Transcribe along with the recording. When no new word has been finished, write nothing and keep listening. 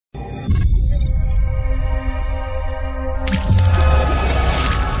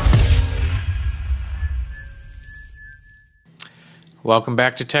Welcome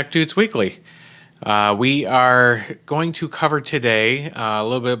back to Tech Dudes Weekly. We are going to cover today a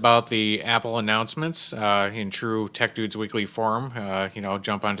little bit about the Apple announcements in true Tech Dudes Weekly form.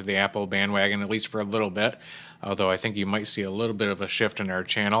 Jump onto the Apple bandwagon at least for a little bit. Although I think you might see a little bit of a shift in our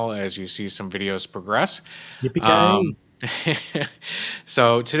channel as you see some videos progress. Yippee-ki-yay.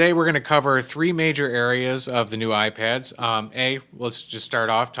 So today we're going to cover three major areas of the new iPads. Let's just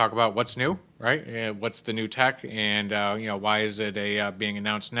start off, talk about what's new, right? What's the new tech, and why is it being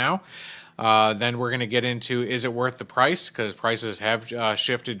announced now? Then we're going to get into, is it worth the price? Because prices have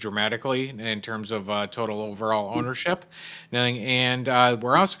shifted dramatically in terms of total overall ownership. And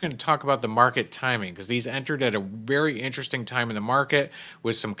we're also going to talk about the market timing, because these entered at a very interesting time in the market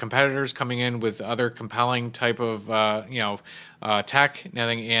with some competitors coming in with other compelling type of, tech,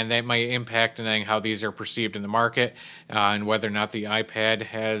 and that might impact how these are perceived in the market, and whether or not the iPad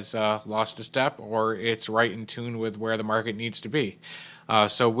has lost a step or it's right in tune with where the market needs to be.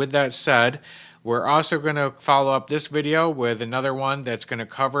 So with that said, we're also going to follow up this video with another one that's going to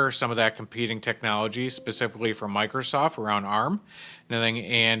cover some of that competing technology, specifically from Microsoft around ARM.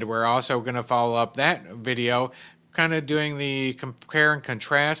 And we're also going to follow up that video kind of doing the compare and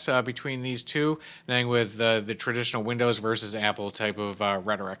contrast between these two, with the traditional Windows versus Apple type of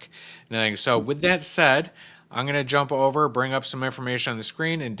rhetoric. So with that said, I'm going to jump over, bring up some information on the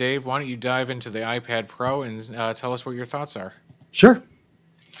screen, and Dave, why don't you dive into the iPad Pro and tell us what your thoughts are? Sure.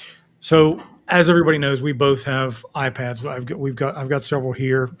 So, as everybody knows, we both have iPads. I've got several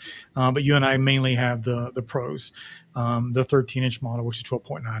here, but you and I mainly have the Pros, the 13-inch model, which is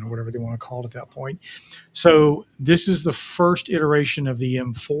 12.9 or whatever they want to call it at that point. So, this is the first iteration of the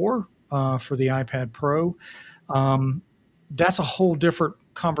M4 for the iPad Pro. That's a whole different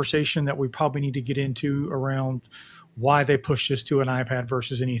conversation that we probably need to get into around why they pushed this to an iPad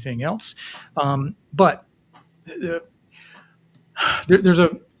versus anything else. But there's a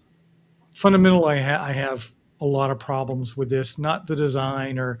fundamental, I have a lot of problems with this, not the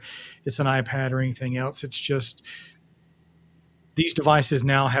design or it's an iPad or anything else. It's just these devices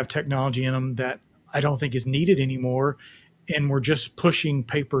now have technology in them that I don't think is needed anymore. And we're just pushing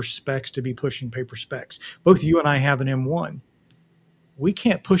paper specs to be pushing paper specs. Both you and I have an M1. We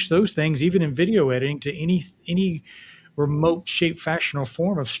can't push those things, even in video editing, to any remote shape, fashion, or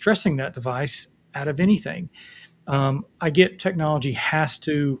form of stressing that device out of anything. I get technology has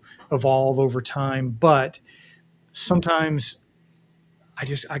to evolve over time, but sometimes I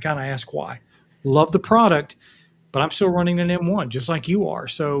gotta ask why. Love the product, but I'm still running an M1 just like you are.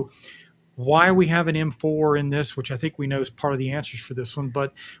 So why we have an M4 in this, which I think we know is part of the answers for this one,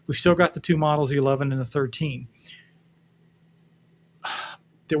 but we've still got the two models, the 11 and the 13.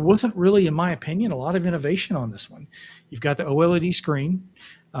 There wasn't really, in my opinion, a lot of innovation on this one. You've got the OLED screen.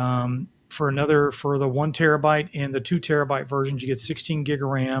 For the 1 terabyte and the 2 terabyte versions, you get 16 gig of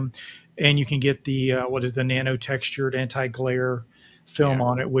RAM, and you can get the the nano textured anti-glare film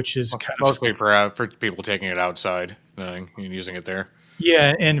on it, which is kind of mostly for people taking it outside and using it there.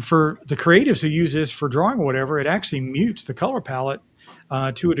 yeah. And for the creatives who use this for drawing or whatever, it actually mutes the color palette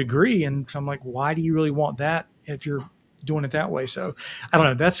to a degree. And so I'm like, why do you really want that if you're doing it that way? So I don't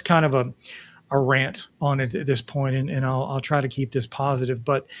know. That's kind of a rant on it at this point, and I'll try to keep this positive,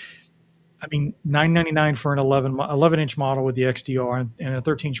 but. I mean, $9.99 for an 11-inch model with the XDR, and a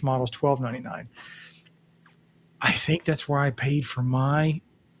 13-inch model is $12.99. I think that's where I paid for my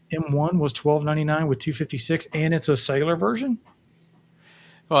M1 was $12.99 with 256, and it's a cellular version.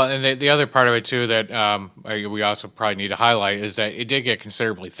 Well, and the other part of it too that we also probably need to highlight is that it did get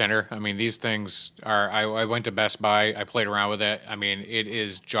considerably thinner. I mean, these things are. I went to Best Buy. I played around with it. I mean, it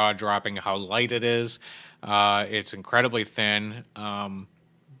is jaw-dropping how light it is. It's incredibly thin.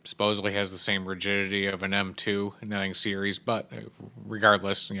 Supposedly has the same rigidity of an M2 nothing series, but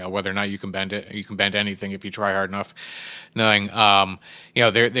regardless, whether or not you can bend it, you can bend anything if you try hard enough.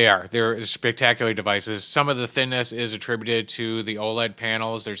 They're spectacular devices. Some of the thinness is attributed to the OLED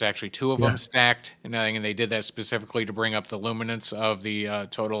panels. There's actually two of them stacked, and they did that specifically to bring up the luminance of the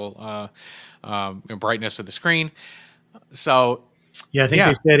total brightness of the screen. So. Yeah, I think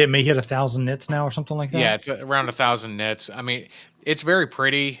they said it may hit 1,000 nits now or something like that. Yeah, it's around 1,000 nits. I mean, it's very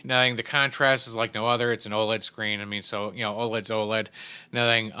pretty. Nothing. The contrast is like no other. It's an OLED screen. I mean, so OLED's OLED.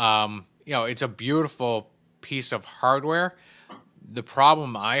 Nothing. It's a beautiful piece of hardware. The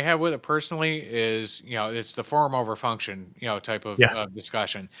problem I have with it personally is, it's the form over function, type of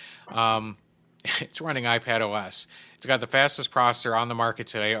discussion. It's running iPad OS. It's got the fastest processor on the market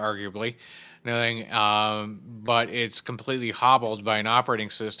today, arguably. But it's completely hobbled by an operating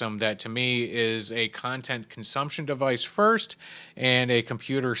system that to me is a content consumption device first and a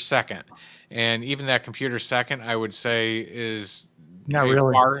computer second. And even that computer second, I would say, is Not a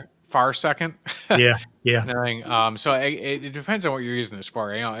really. far second. Yeah, yeah, Nothing. So it depends on what you're using this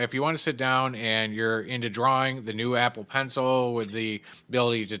for. If you want to sit down and you're into drawing, the new Apple Pencil with the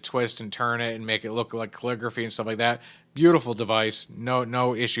ability to twist and turn it and make it look like calligraphy and stuff like that, beautiful device.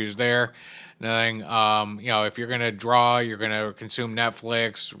 No issues there. Nothing. If you're gonna draw, you're gonna consume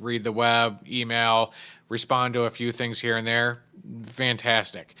Netflix, read the web, email, respond to a few things here and there.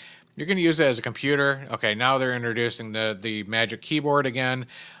 Fantastic. You're going to use it as a computer. Okay, now they're introducing the Magic Keyboard again.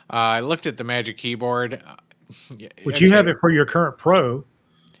 I looked at the Magic Keyboard. Yeah, but you have okay, it for your current Pro.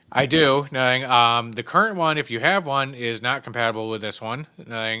 I do. Nothing. The current one, if you have one, is not compatible with this one.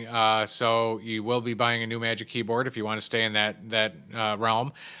 Nothing. So you will be buying a new Magic Keyboard if you want to stay in that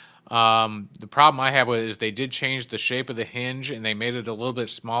realm. The problem I have with it is they did change the shape of the hinge and they made it a little bit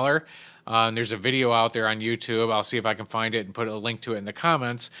smaller. And there's a video out there on YouTube. I'll see if I can find it and put a link to it in the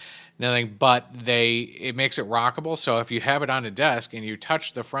comments. Nothing, but it makes it rockable. So if you have it on a desk and you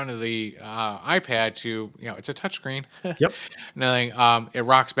touch the front of the iPad to, it's a touchscreen. Yep. Nothing. It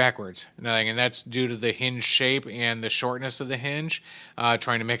rocks backwards. Nothing, and that's due to the hinge shape and the shortness of the hinge,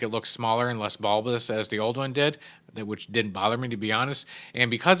 trying to make it look smaller and less bulbous as the old one did, which didn't bother me to be honest. And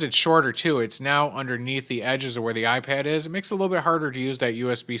because it's shorter too, it's now underneath the edges of where the iPad is. It makes it a little bit harder to use that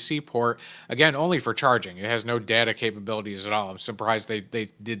USB-C port. Again, only for charging. It has no data capabilities at all. I'm surprised they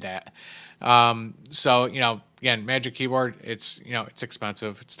did that. So again, Magic Keyboard, it's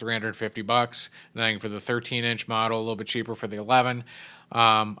expensive. It's $350. And then for the 13-inch model, a little bit cheaper for the 11.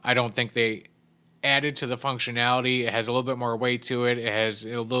 I don't think they added to the functionality. It has a little bit more weight to it. It has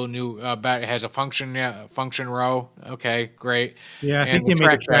a little new, it has a function row. Okay, great. Yeah, I think And the they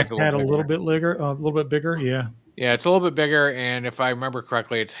made the trackpad's a little trackpad bigger. a little bit bigger. Yeah. Yeah, it's a little bit bigger, and if I remember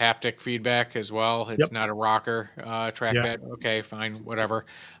correctly, it's haptic feedback as well. It's Yep. not a rocker Yeah. trackpad. Okay, fine, whatever.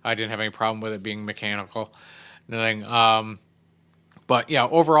 I didn't have any problem with it being mechanical. Nothing. But yeah,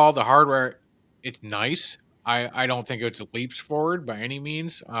 overall, the hardware, it's nice. I don't think it's leaps forward by any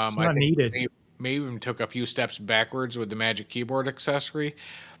means. It's I not think needed. may even took a few steps backwards with the Magic Keyboard accessory.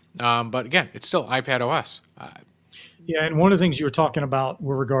 But again, it's still iPad OS. Yeah, and one of the things you were talking about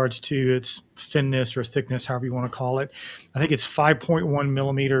with regards to its thinness or thickness, however you want to call it, I think it's 5.1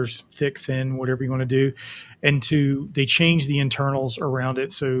 millimeters thick, thin, whatever you want to do. And they change the internals around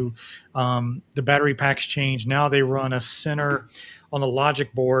it. So the battery packs change. Now they run a center on the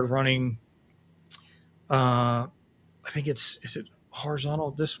logic board running, I think is it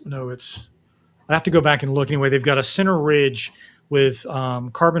horizontal? I'd have to go back and look. Anyway, they've got a center ridge with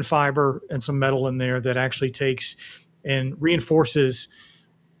carbon fiber and some metal in there that actually takes and reinforces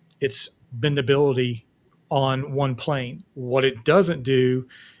its bendability on one plane. What it doesn't do,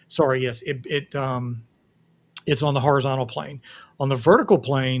 sorry, yes, it's on the horizontal plane. On the vertical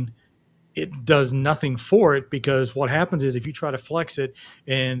plane, it does nothing for it because what happens is if you try to flex it,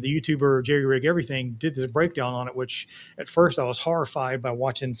 and the YouTuber Jerry Rig Everything did this breakdown on it, which at first I was horrified by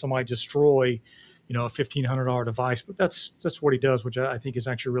watching somebody destroy, a $1,500 device, but that's what he does, which I think is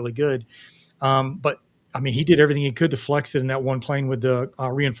actually really good. But I mean, he did everything he could to flex it in that one plane with the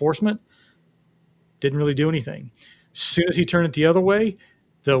reinforcement. Didn't really do anything. As soon as he turned it the other way,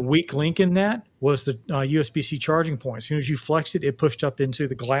 the weak link in that was the USB-C charging point. As soon as you flexed it, it pushed up into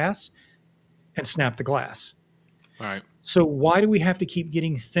the glass and snapped the glass. All right. So why do we have to keep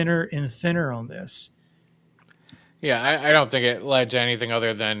getting thinner and thinner on this? Yeah, I don't think it led to anything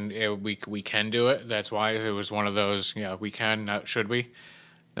other than we can do it. That's why it was one of those. We can, not should we?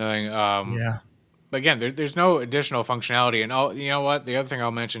 Nothing. Yeah. But again, there's no additional functionality. And you know what? The other thing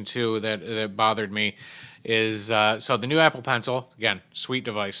I'll mention too that bothered me is so the new Apple Pencil, again, sweet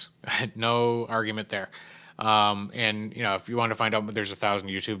device, no argument there. And if you want to find out, there's 1,000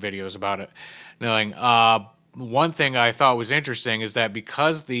 YouTube videos about it. Knowing one thing I thought was interesting is that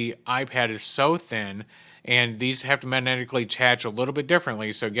because the iPad is so thin, and these have to magnetically attach a little bit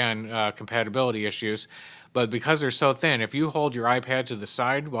differently, so again, compatibility issues. But because they're so thin, if you hold your iPad to the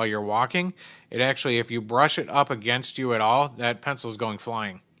side while you're walking, it actually, if you brush it up against you at all, that pencil is going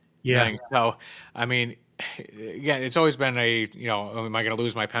flying. Yeah. So, I mean, yeah, it's always been am I going to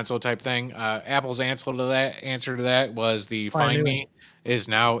lose my pencil type thing? Apple's answer to that was the Find Me is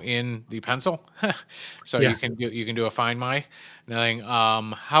now in the pencil, so Yeah. you can do a Find My. Nothing.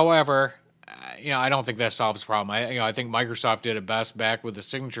 However, I don't think that solves the problem. I think Microsoft did it best back with the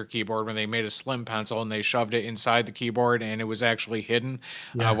signature keyboard when they made a slim pencil and they shoved it inside the keyboard and it was actually hidden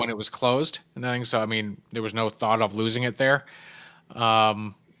Yeah. when it was closed and everything. So I mean, there was no thought of losing it there.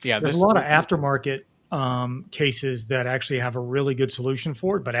 Yeah, There's a lot of aftermarket cases that actually have a really good solution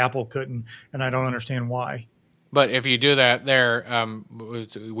for it, but Apple couldn't, and I don't understand why. But if you do that there,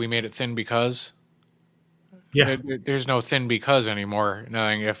 we made it thin because Yeah, There's no thin because anymore.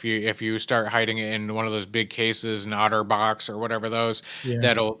 Knowing if you start hiding it in one of those big cases, an otter box or whatever those, yeah,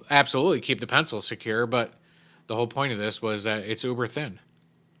 that'll absolutely keep the pencil secure. But the whole point of this was that it's uber thin.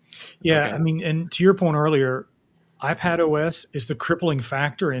 yeah. Okay. I mean, and to your point earlier, iPad OS is the crippling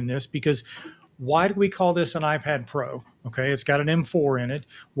factor in this because why do we call this an iPad Pro? Okay, it's got an M4 in it.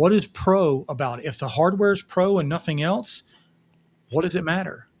 What is Pro about it? If the hardware is Pro and nothing else, what does it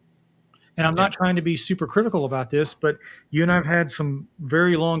matter? And I'm Yeah. not trying to be super critical about this, but you and I've had some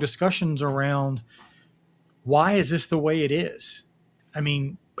very long discussions around why is this the way it is? I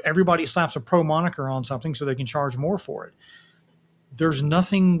mean, everybody slaps a pro moniker on something so they can charge more for it. There's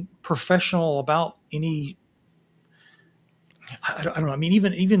nothing professional about any. I don't know. I mean,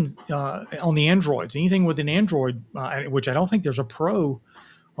 even on the Androids, anything with an Android, which I don't think there's a pro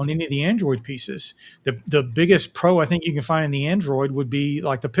on any of the Android pieces. The biggest pro I think you can find in the Android would be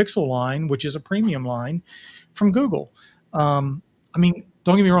like the Pixel line, which is a premium line from Google. I mean,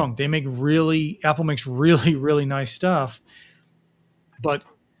 don't get me wrong; Apple makes really really nice stuff, but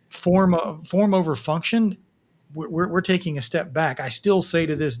form over function, we're taking a step back. I still say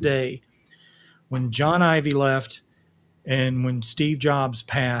to this day, when John Ivey left and when Steve Jobs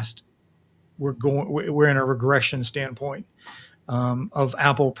passed, we're in a regression standpoint of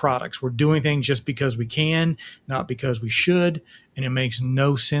Apple products. We're doing things just because we can, not because we should, and it makes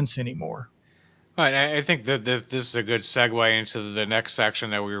no sense anymore. Right, I think that this is a good segue into the next section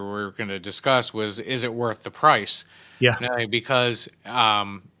that we were going to discuss was, is it worth the price? Yeah. Now, because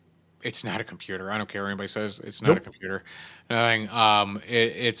it's not a computer. I don't care what anybody says. It's not a Nope. computer. Nothing.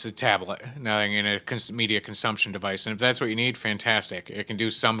 It's a tablet. Nothing in a media consumption device. And if that's what you need, fantastic. It can do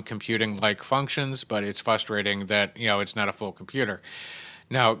some computing-like functions, but it's frustrating that it's not a full computer.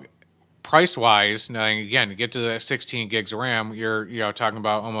 Now, price-wise, now again, to get to the 16 gigs of RAM, you're talking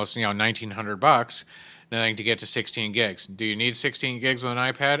about almost $1,900. Nothing to get to 16 gigs. Do you need 16 gigs with an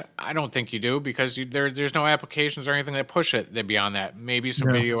iPad? I don't think you do because there's no applications or anything that push it that beyond that. Maybe some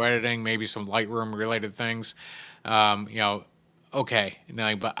No. video editing, maybe some Lightroom related things. Okay,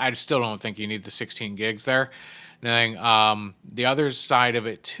 nothing, but I still don't think you need the 16 gigs there. Nothing. The other side of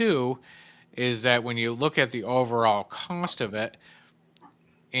it too is that when you look at the overall cost of it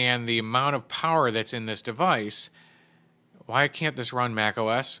and the amount of power that's in this device, why can't this run Mac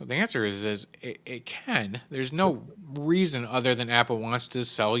OS? The answer is it can. There's no reason other than Apple wants to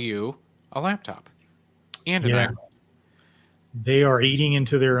sell you a laptop and an Yeah. iPad. They are eating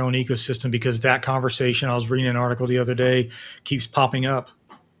into their own ecosystem because that conversation, I was reading an article the other day, keeps popping up.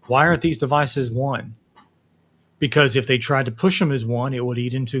 Why aren't these devices one? Because if they tried to push them as one, it would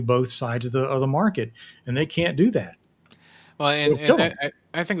eat into both sides of the market, and they can't do that. Well, It'll and kill them.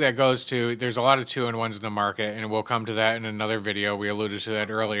 I think that goes to, there's a lot of two-in-ones in the market, and we'll come to that in another video. We alluded to that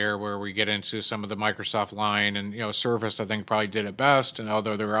earlier, where we get into some of the Microsoft line, and Surface I think probably did it best, and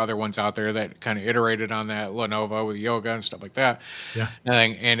although there were other ones out there that kind of iterated on that, Lenovo with Yoga and stuff like that. Yeah.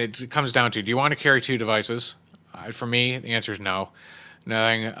 And it comes down to, do you want to carry two devices? For me, the answer is no.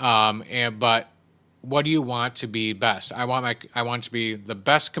 Nothing. But what do you want to be best? I want to be the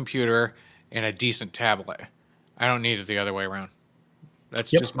best computer and a decent tablet. I don't need it the other way around.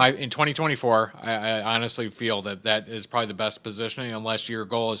 That's Yep. just my, in 2024. I honestly feel that that is probably the best positioning, unless your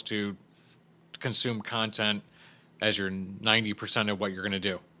goal is to consume content as your 90% of what you're going to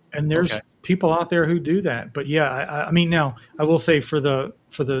do. And there's Okay. people out there who do that. But yeah, I mean, now I will say for the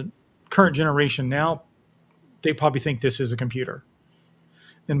current generation now, they probably think this is a computer,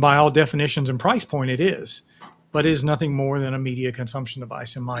 and by all definitions and price point, it is. But it is nothing more than a media consumption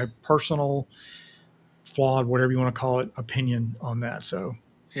device, in my personal flawed, whatever you want to call it, opinion on that. So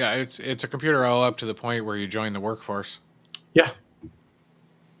Yeah, it's a computer all up to the point where you join the workforce. yeah, You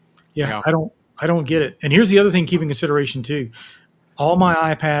yeah, know, I don't get it. And here's the other thing, keeping consideration too. All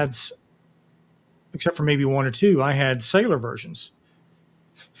my iPads, except for maybe one or two, I had cellular versions.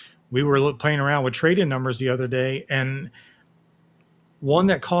 We were playing around with trade-in numbers the other day, and one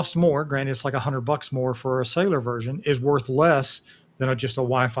that costs more, granted it's like $100 more for a cellular version, is worth less than just a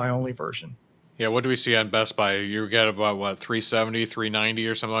Wi-Fi only version. yeah. What do we see on Best Buy? You get about what, 370, 390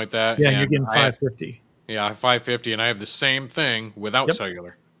 or something like that, Yeah, and you're and getting I have, 550. yeah, 550, and I have the same thing without Yep,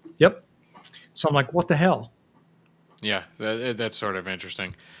 cellular. yep. So I'm like, what the hell? Yeah, that's sort of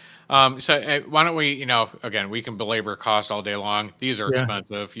interesting. So why don't we, again, we can belabor cost all day long. These are Yeah,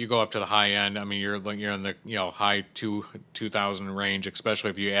 expensive. You go up to the high end. I mean, you're in the high 2,000 range, especially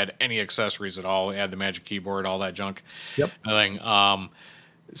if you add any accessories at all. Add the Magic Keyboard, all that junk. yep. I think.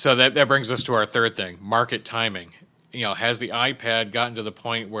 So that brings us to our third thing: market timing. Has the iPad gotten to the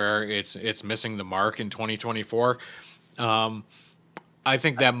point where it's missing the mark in 2024? I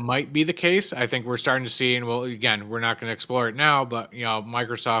think that might be the case. I think we're starting to see, and well, again, we're not going to explore it now, but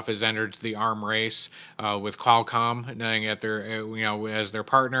Microsoft has entered the ARM race with Qualcomm knowing at their as their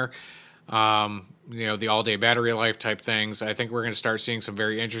partner. The all-day battery life type things. I think we're going to start seeing some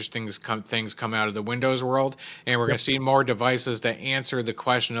very interesting things come out of the Windows world, and we're going Yep. to see more devices that answer the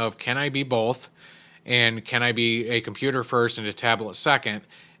question of can I be both, and can I be a computer first and a tablet second?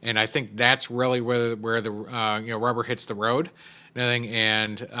 And I think that's really where the rubber hits the road.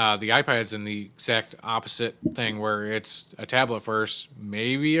 And the iPad's in the exact opposite thing, where it's a tablet first,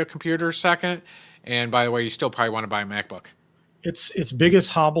 maybe a computer second. And by the way, you still probably want to buy a MacBook. Its biggest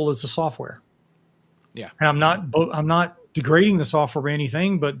hobble is the software. Yeah. And I'm not degrading the software or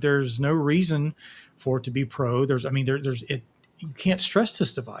anything, but there's no reason for it to be pro. There's it. You can't stress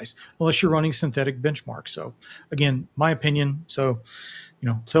this device unless you're running synthetic benchmarks. So again, my opinion. So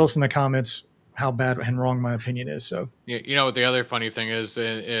tell us in the comments how bad and wrong my opinion is. So Yeah, what the other funny thing is,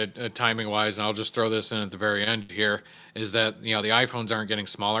 timing wise, and I'll just throw this in at the very end here, is that the iPhones aren't getting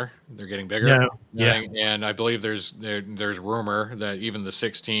smaller; they're getting bigger. no, yeah, And I believe there's rumor that even the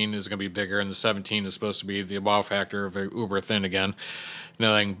 16 is going to be bigger, and the 17 is supposed to be the wow factor of uber thin again.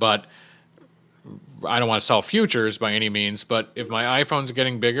 Nothing, but I don't want to sell futures by any means, but if my iPhone's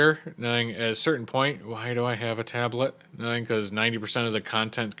getting bigger, knowing at a certain point, why do I have a tablet? Knowing because 90% of the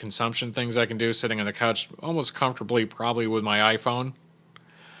content consumption things I can do sitting on the couch almost comfortably, probably with my iPhone.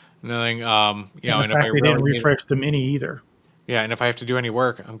 Knowing, and the and if I fact they didn't really need, refresh the mini either. yeah, and if I have to do any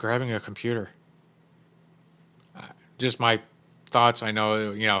work, I'm grabbing a computer. Just my thoughts. I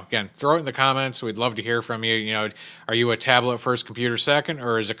know, again, throw it in the comments. We'd love to hear from you. Are you a tablet first, computer second,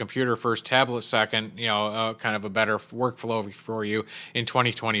 or is a computer first, tablet second, kind of a better workflow for you in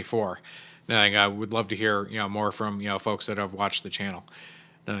 2024? I would love to hear, more from, folks that have watched the channel.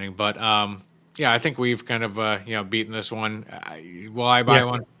 But, yeah, I think we've kind of, beaten this one. Will I buy Yeah,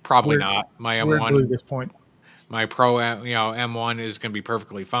 one? Probably we're not. My we're in blue M1 at this point. my Pro, M1 is going to be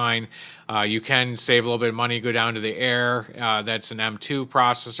perfectly fine. You can save a little bit of money, go down to the Air. That's an M2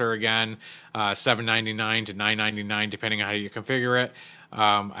 processor again, $799 to $999 depending on how you configure it.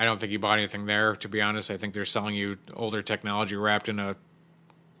 I don't think you bought anything there, to be honest. I think they're selling you older technology wrapped in a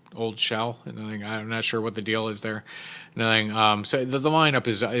old shell. And I'm not sure what the deal is there. Nothing. So the lineup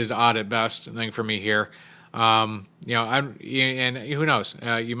is odd at best. Nothing for me here. And who knows?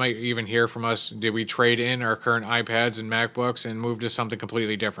 You might even hear from us. Did we trade in our current iPads and MacBooks and move to something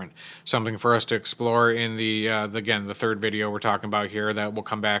completely different? Something for us to explore in the third video we're talking about here that we'll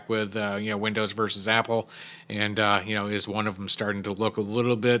come back with. Windows versus Apple, and is one of them starting to look a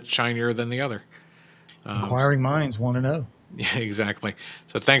little bit shinier than the other? Inquiring minds want to know. Yeah, exactly.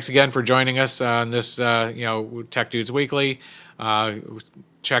 So thanks again for joining us on this, Tech Dudes Weekly.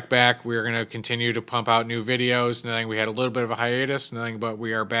 Check back. We're going to continue to pump out new videos. Nothing. We had a little bit of a hiatus. Nothing, but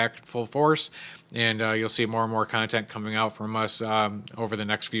we are back in full force, and you'll see more and more content coming out from us over the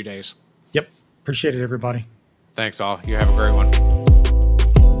next few days. Yep. Appreciate it, everybody. Thanks all. You have a great one.